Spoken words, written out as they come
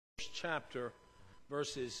chapter,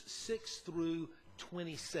 verses 6 through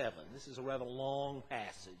 27. This is a rather long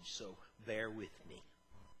passage, so bear with me.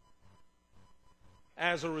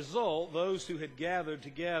 As a result, those who had gathered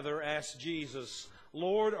together asked Jesus,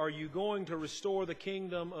 "Lord, are you going to restore the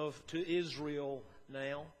kingdom to Israel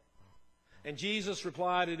now?" And Jesus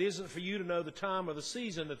replied, "It isn't for you to know the time or the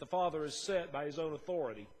season that the Father has set by His own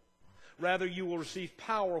authority. Rather, you will receive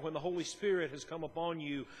power when the Holy Spirit has come upon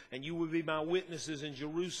you, and you will be my witnesses in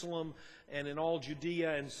Jerusalem and in all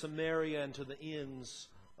Judea and Samaria and to the ends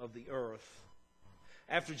of the earth."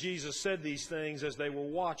 After Jesus said these things, as they were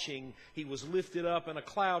watching, He was lifted up, and a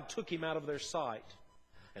cloud took Him out of their sight.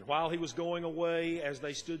 And while He was going away, as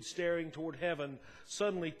they stood staring toward heaven,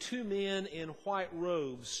 suddenly 2 men in white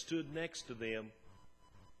robes stood next to them.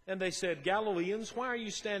 And they said, "Galileans, why are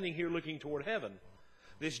you standing here looking toward heaven?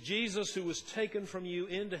 This Jesus who was taken from you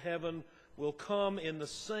into heaven will come in the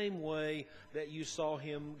same way that you saw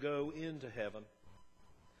Him go into heaven."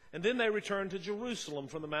 And then they returned to Jerusalem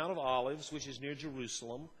from the Mount of Olives, which is near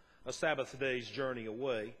Jerusalem, a Sabbath day's journey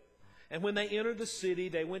away. And when they entered the city,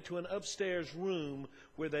 they went to an upstairs room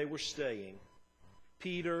where they were staying.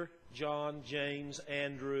 Peter, John, James,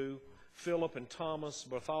 Andrew, Philip and Thomas,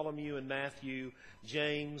 Bartholomew and Matthew,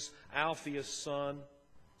 James, Alphaeus' son,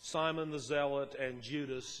 Simon the Zealot, and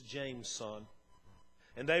Judas, James' son.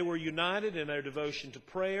 And they were united in their devotion to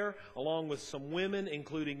prayer, along with some women,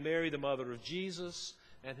 including Mary, the mother of Jesus,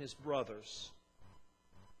 and his brothers.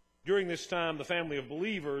 During this time, the family of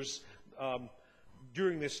believers was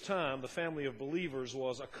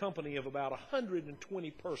a company of about 120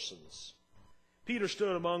 persons. Peter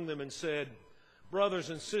stood among them and said, "Brothers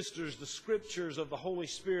and sisters, the Scriptures of the Holy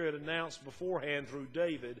Spirit announced beforehand through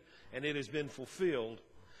David, and it has been fulfilled.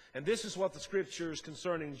 And this is what the Scriptures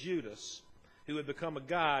concerning Judas, who had become a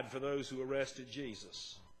guide for those who arrested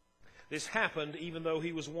Jesus. This happened even though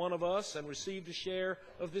he was one of us and received a share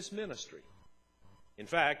of this ministry. In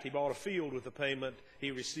fact, he bought a field with the payment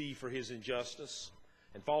he received for his injustice.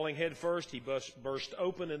 And falling head first, he burst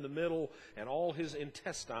open in the middle, and all his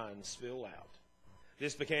intestines spilled out.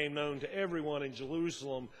 This became known to everyone in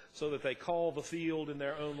Jerusalem, so that they called the field in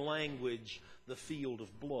their own language the field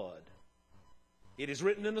of blood. It is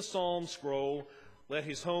written in the Psalm scroll, 'Let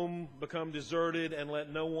his home become deserted, and let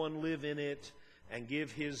no one live in it, and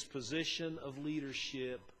give his position of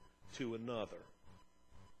leadership to another.'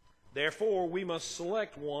 Therefore, we must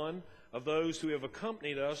select one of those who have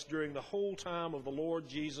accompanied us during the whole time of the Lord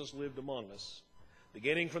Jesus lived among us,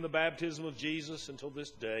 beginning from the baptism of Jesus until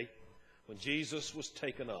this day, when Jesus was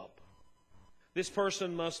taken up. This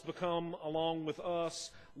person must become, along with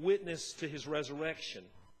us, witness to his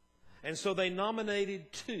resurrection." And so they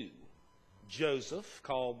nominated 2, Joseph,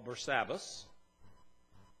 called Barsabbas,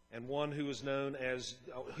 and one who was known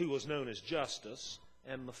as Justus,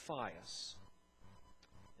 and Matthias.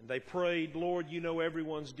 And they prayed, "Lord, you know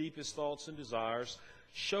everyone's deepest thoughts and desires.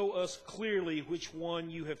 Show us clearly which one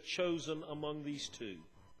you have chosen among these 2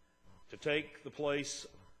 to take the place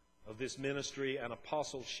of this ministry and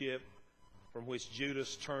apostleship from which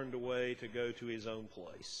Judas turned away to go to his own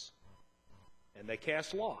place." And they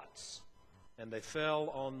cast lots, and they fell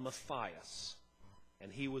on Matthias,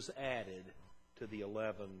 and he was added to the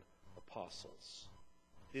 11 apostles.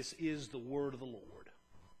 This is the word of the Lord.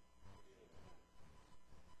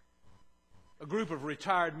 A group of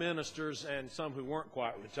retired ministers and some who weren't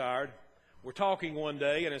quite retired were talking one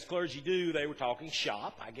day, and as clergy do, they were talking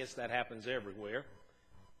shop. I guess that happens everywhere.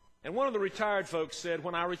 And one of the retired folks said,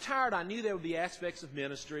 "When I retired, I knew there would be aspects of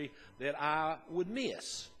ministry that I would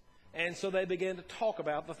miss." And so they began to talk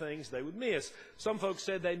about the things they would miss. Some folks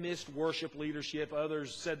said they missed worship leadership.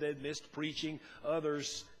 Others said they'd missed preaching.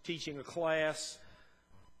 Others teaching a class.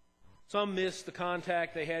 Some missed the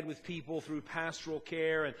contact they had with people through pastoral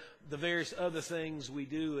care and the various other things we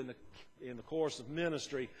do in the course of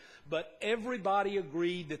ministry. But everybody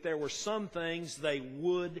agreed that there were some things they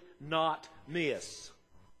would not miss.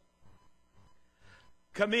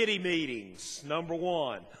 Committee meetings, number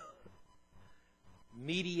 1.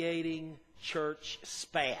 Mediating church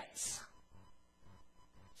spats,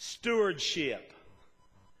 stewardship,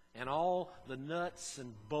 and all the nuts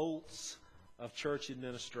and bolts of church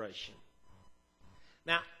administration.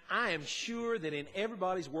 Now, I am sure that in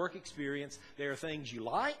everybody's work experience, there are things you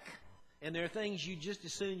like, and there are things you just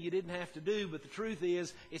as soon you didn't have to do, but the truth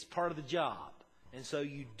is, it's part of the job, and so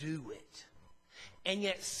you do it. And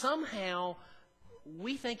yet, somehow,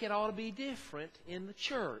 we think it ought to be different in the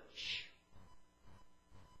church.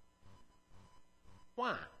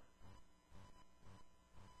 Why?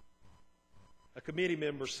 A committee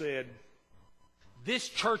member said, "This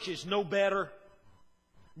church is no better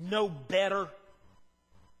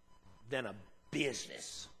than a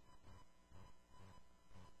business.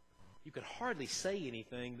 You could hardly say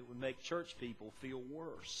anything that would make church people feel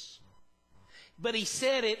worse. But he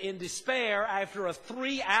said it in despair after a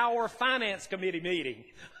 3-hour finance committee meeting.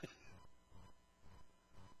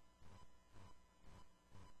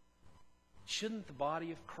 Shouldn't the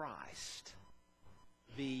body of Christ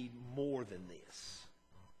be more than this?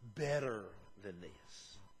 Better than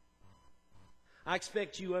this? I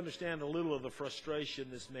expect you understand a little of the frustration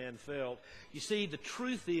this man felt. You see, the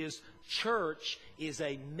truth is, church is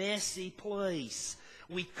a messy place.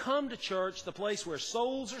 We come to church, the place where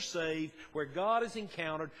souls are saved, where God is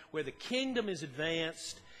encountered, where the kingdom is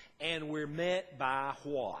advanced, and we're met by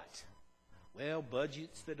what? Well,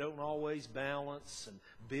 budgets that don't always balance, and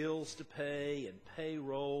bills to pay, and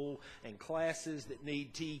payroll, and classes that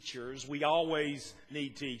need teachers. We always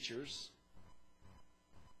need teachers.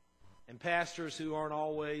 And pastors who aren't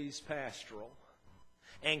always pastoral.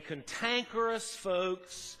 And cantankerous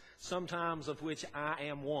folks, sometimes of which I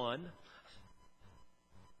am one.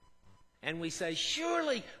 And we say,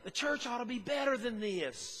 surely the church ought to be better than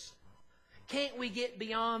this. Can't we get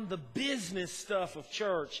beyond the business stuff of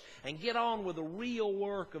church and get on with the real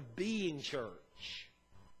work of being church?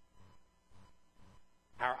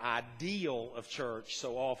 Our ideal of church,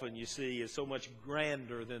 so often you see, is so much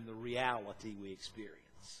grander than the reality we experience.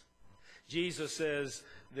 Jesus says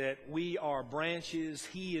that we are branches,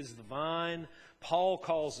 He is the vine. Paul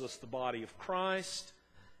calls us the body of Christ.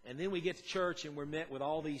 And then we get to church and we're met with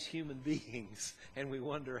all these human beings and we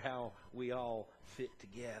wonder how we all fit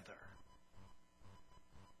together.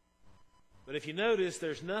 But if you notice,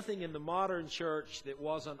 there's nothing in the modern church that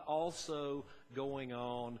wasn't also going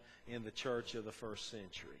on in the church of the first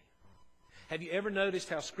century. Have you ever noticed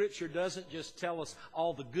how Scripture doesn't just tell us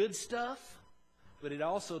all the good stuff, but it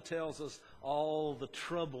also tells us all the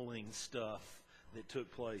troubling stuff that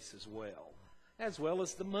took place as well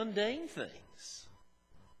as the mundane things?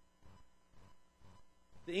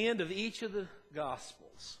 The end of each of the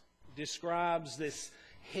Gospels describes this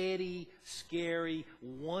heady, scary,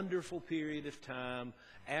 wonderful period of time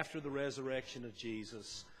after the resurrection of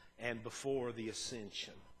Jesus and before the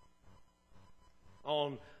ascension.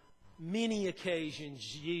 On many occasions,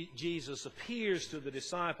 Jesus appears to the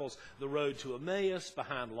disciples the road to Emmaus,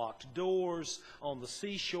 behind locked doors, on the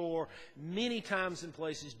seashore. Many times and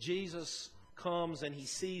places, Jesus comes and He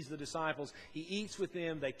sees the disciples. He eats with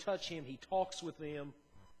them. They touch Him. He talks with them.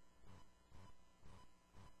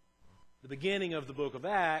 The beginning of the book of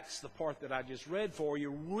Acts, the part that I just read for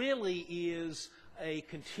you, really is a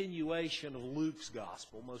continuation of Luke's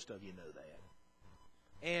gospel. Most of you know that.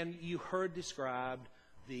 And you heard described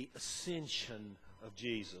the ascension of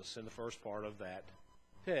Jesus in the first part of that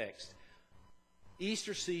text.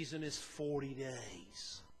 Easter season is 40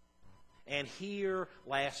 days. And here,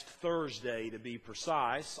 last Thursday, to be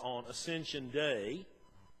precise, on Ascension Day,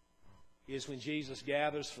 is when Jesus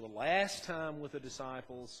gathers for the last time with the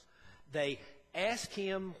disciples. They ask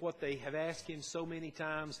Him what they have asked Him so many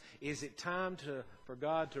times: is it time for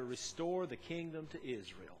God to restore the kingdom to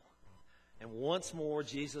Israel? And once more,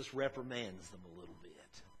 Jesus reprimands them a little bit.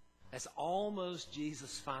 That's almost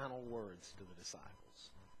Jesus' final words to the disciples.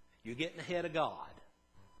 You're getting ahead of God.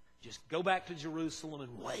 Just go back to Jerusalem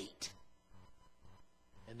and wait.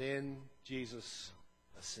 And then Jesus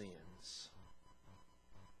ascends.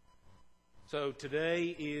 So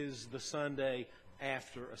today is the Sunday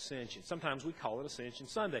after Ascension. Sometimes we call it Ascension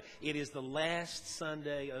Sunday. It is the last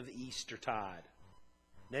Sunday of Eastertide.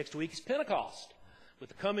 Next week is Pentecost, with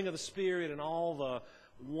the coming of the Spirit and all the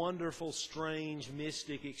wonderful, strange,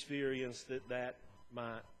 mystic experience that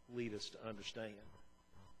might lead us to understand.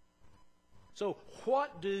 So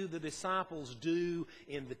what do the disciples do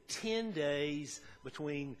in the 10 days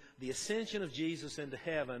between the ascension of Jesus into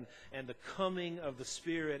heaven and the coming of the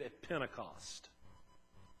Spirit at Pentecost?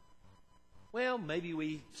 Well, maybe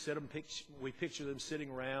we picture them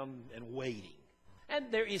sitting around and waiting.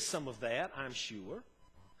 And there is some of that, I'm sure.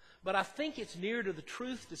 But I think it's near to the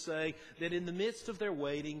truth to say that in the midst of their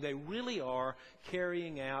waiting, they really are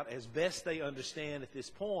carrying out, as best they understand at this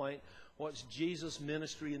point, what Jesus'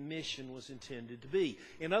 ministry and mission was intended to be.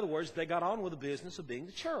 In other words, they got on with the business of being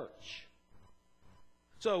the church.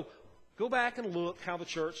 So, go back and look how the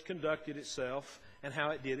church conducted itself and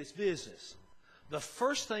how it did its business. The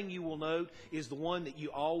first thing you will note is the one that you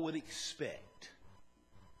all would expect.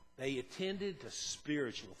 They attended to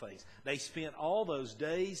spiritual things. They spent all those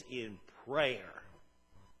days in prayer.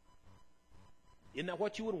 Isn't that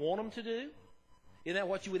what you would want them to do? Isn't that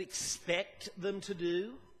what you would expect them to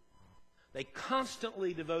do? They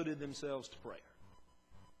constantly devoted themselves to prayer.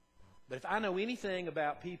 But if I know anything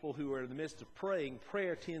about people who are in the midst of praying,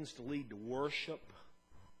 prayer tends to lead to worship.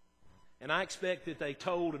 And I expect that they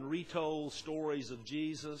told and retold stories of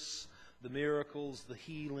Jesus, the miracles, the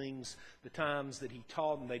healings, the times that He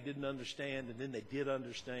taught and they didn't understand and then they did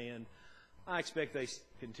understand. I expect they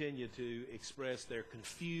continue to express their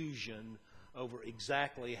confusion over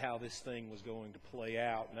exactly how this thing was going to play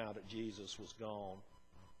out now that Jesus was gone.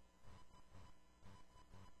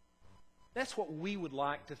 That's what we would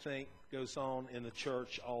like to think goes on in the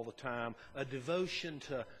church all the time, a devotion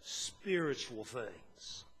to spiritual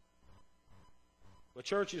things. But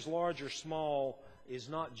churches, large or small, is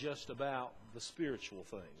not just about the spiritual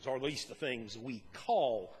things, or at least the things we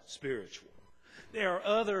call spiritual. There are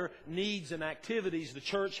other needs and activities the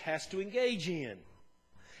church has to engage in.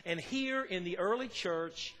 And here in the early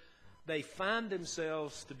church, they find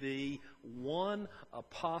themselves to be one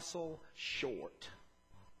apostle short.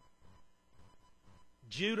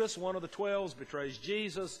 Judas, one of the 12, betrays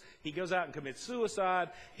Jesus. He goes out and commits suicide.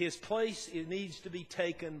 His place needs to be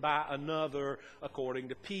taken by another, according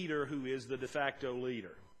to Peter, who is the de facto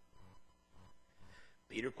leader.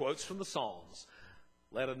 Peter quotes from the Psalms,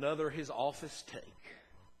 "Let another his office take."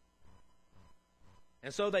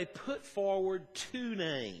 And so they put forward two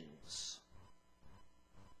names,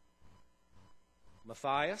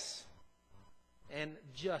 Matthias and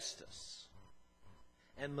Justus.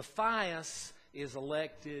 And Matthias is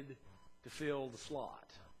elected to fill the slot.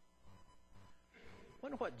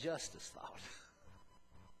 Wonder what Justus thought.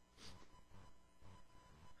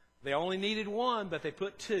 They only needed one, but they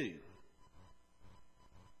put two.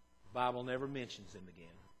 The Bible never mentions him again.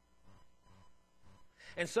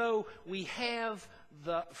 And so we have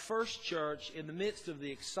the first church in the midst of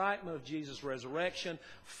the excitement of Jesus' resurrection,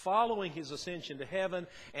 following His ascension to heaven.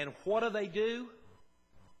 And what do?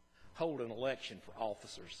 Hold an election for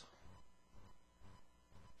officers.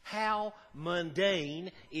 How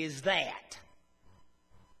mundane is that?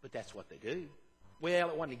 But that's what they do. Well,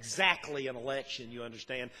 it wasn't exactly an election, you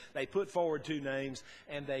understand. They put forward two names,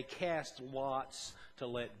 and they cast lots to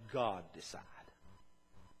let God decide.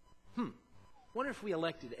 Wonder if we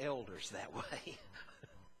elected elders that way.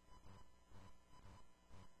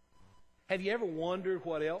 Have you ever wondered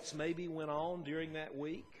what else maybe went on during that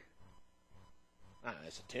week?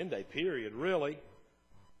 It's a 10-day period, really.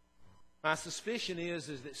 My suspicion is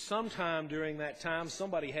that sometime during that time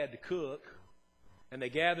somebody had to cook, and they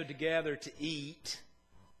gathered together to eat.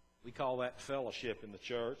 We call that fellowship in the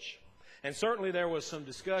church. And certainly there was some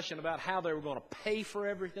discussion about how they were going to pay for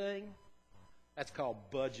everything. That's called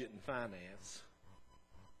budget and finance.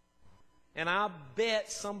 And I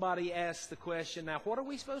bet somebody asked the question, now what are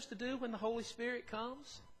we supposed to do when the Holy Spirit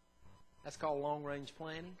comes? That's called long-range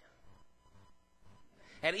planning.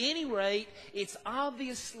 At any rate, they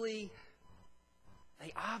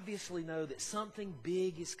obviously know that something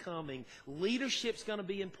big is coming. Leadership's going to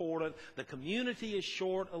be important. The community is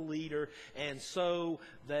short a leader, and so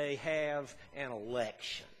they have an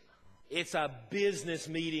election. It's a business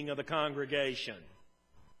meeting of the congregation.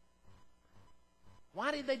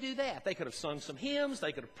 Why did they do that? They could have sung some hymns.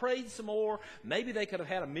 They could have prayed some more. Maybe they could have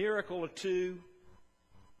had a miracle or two.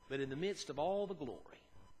 But in the midst of all the glory,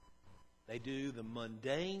 they do the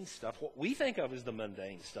mundane stuff, what we think of as the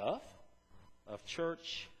mundane stuff of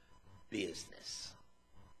church business.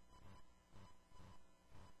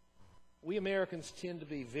 We Americans tend to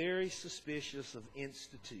be very suspicious of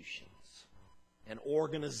institutions and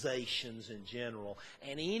organizations in general,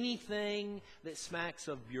 and anything that smacks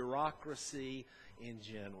of bureaucracy in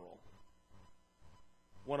general.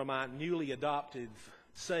 One of my newly adopted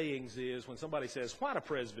sayings is, when somebody says, "Why do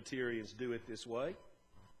Presbyterians do it this way?"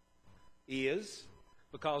 is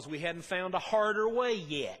because we hadn't found a harder way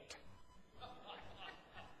yet.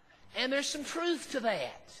 And there's some truth to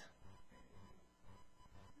that.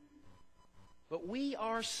 But we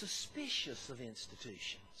are suspicious of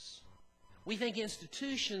institutions. We think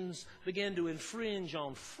institutions begin to infringe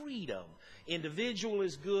on freedom. Individual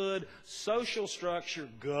is good. Social structure,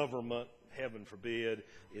 government, heaven forbid,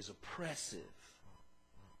 is oppressive.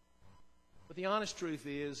 But the honest truth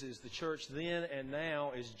is the church then and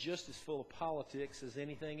now is just as full of politics as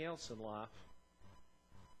anything else in life.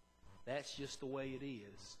 That's just the way it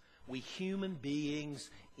is. We human beings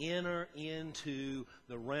enter into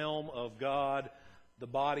the realm of God, the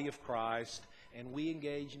body of Christ, and we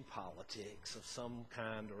engage in politics of some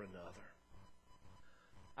kind or another.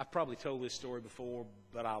 I've probably told this story before,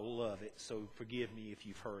 but I love it, so forgive me if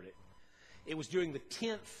you've heard it. It was during the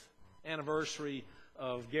 10th anniversary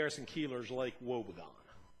of Garrison Keillor's Lake Wobegon.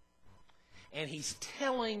 And he's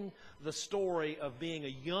telling the story of being a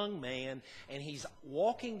young man, and he's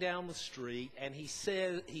walking down the street, and he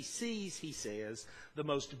sees, the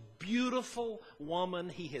most beautiful woman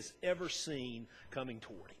he has ever seen coming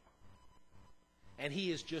toward him. And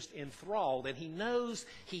he is just enthralled, and he knows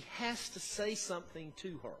he has to say something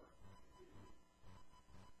to her.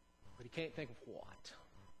 But he can't think of what.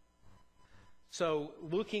 So,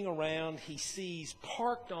 looking around, he sees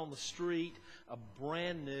parked on the street a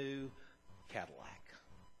brand new Cadillac.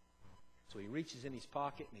 So he reaches in his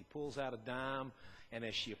pocket and he pulls out a dime, and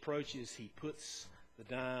as she approaches, he puts the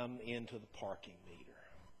dime into the parking meter.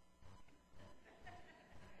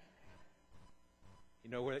 You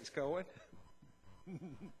know where it's going?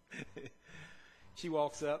 She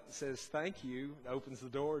walks up and says, "Thank you," and opens the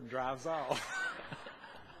door and drives off.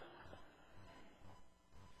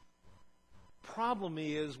 Problem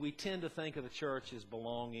is, we tend to think of the church as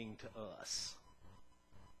belonging to us.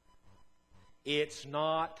 It's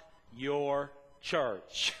not your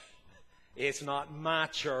church. It's not my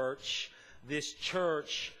church. This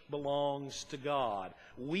church belongs to God.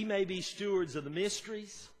 We may be stewards of the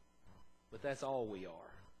mysteries, but that's all we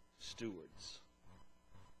are, stewards.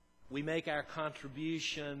 We make our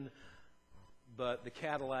contribution, but the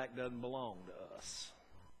Cadillac doesn't belong to us.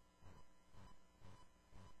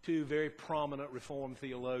 Two very prominent Reformed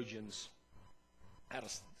theologians had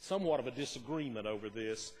somewhat of a disagreement over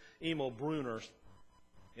this. Emil Brunner,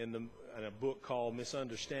 in a book called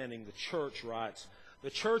Misunderstanding the Church, writes, "The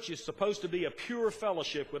church is supposed to be a pure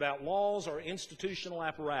fellowship without laws or institutional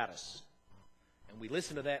apparatus." And we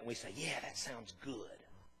listen to that and we say, yeah, that sounds good.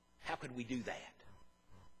 How could we do that?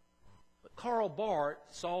 But Karl Barth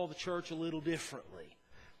saw the church a little differently.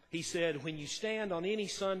 He said, when you stand on any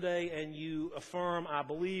Sunday and you affirm, "I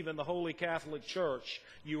believe in the Holy Catholic Church,"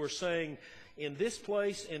 you are saying, in this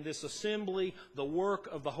place, in this assembly, the work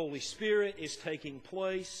of the Holy Spirit is taking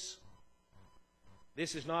place.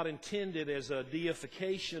 This is not intended as a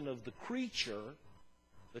deification of the creature.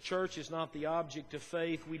 The church is not the object of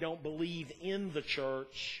faith. We don't believe in the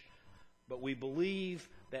church, but we believe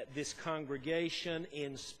that this congregation,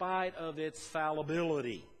 in spite of its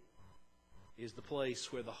fallibility, is the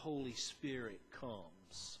place where the Holy Spirit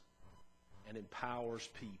comes and empowers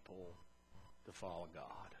people to follow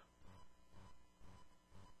God.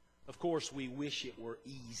 Of course, we wish it were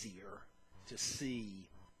easier to see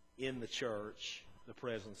in the church the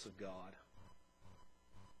presence of God.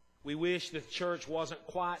 We wish that the church wasn't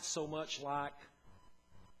quite so much like,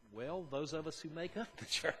 well, those of us who make up the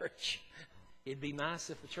church. It'd be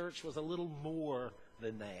nice if the church was a little more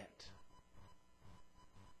than that.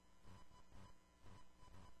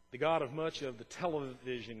 The God of much of the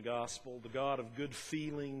television gospel, the God of good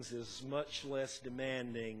feelings, is much less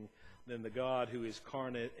demanding than the God who is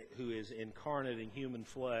incarnate in human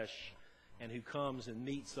flesh and who comes and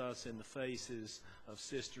meets us in the faces of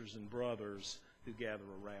sisters and brothers who gather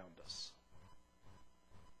around us.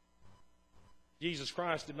 Jesus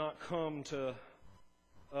Christ did not come to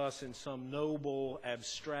us in some noble,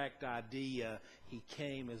 abstract idea. He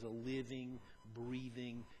came as a living,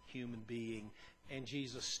 breathing human being. And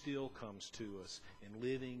Jesus still comes to us in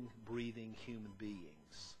living, breathing human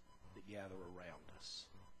beings that gather around us.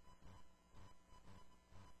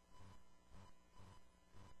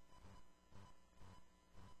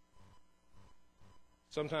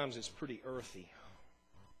 Sometimes it's pretty earthy.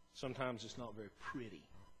 Sometimes it's not very pretty.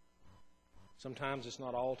 Sometimes it's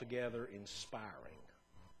not altogether inspiring.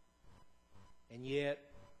 And yet,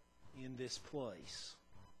 in this place,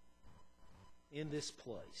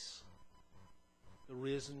 the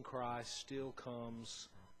risen Christ still comes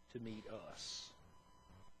to meet us.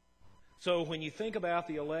 So when you think about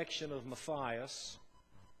the election of Matthias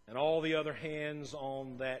and all the other hands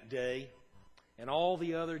on that day and all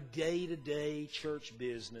the other day-to-day church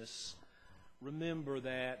business, remember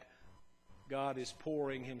that God is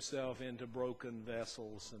pouring himself into broken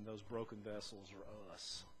vessels, and those broken vessels are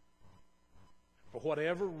us. For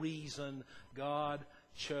whatever reason, God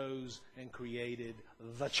chose and created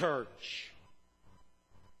the church.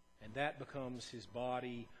 And that becomes his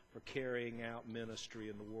body for carrying out ministry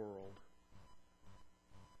in the world.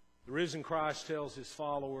 The risen Christ tells his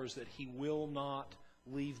followers that he will not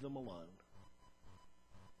leave them alone.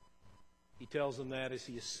 He tells them that as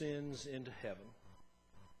he ascends into heaven.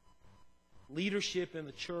 Leadership in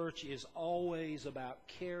the church is always about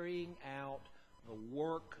carrying out the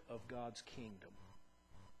work of God's kingdom.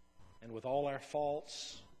 And with all our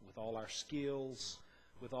faults, with all our skills,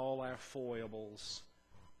 with all our foibles,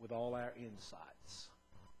 with all our insights,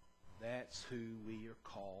 that's who we are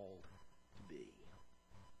called to be.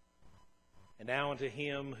 And now unto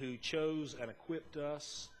him who chose and equipped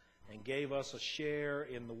us and gave us a share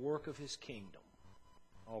in the work of his kingdom.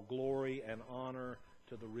 All glory and honor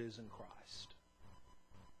to the risen Christ.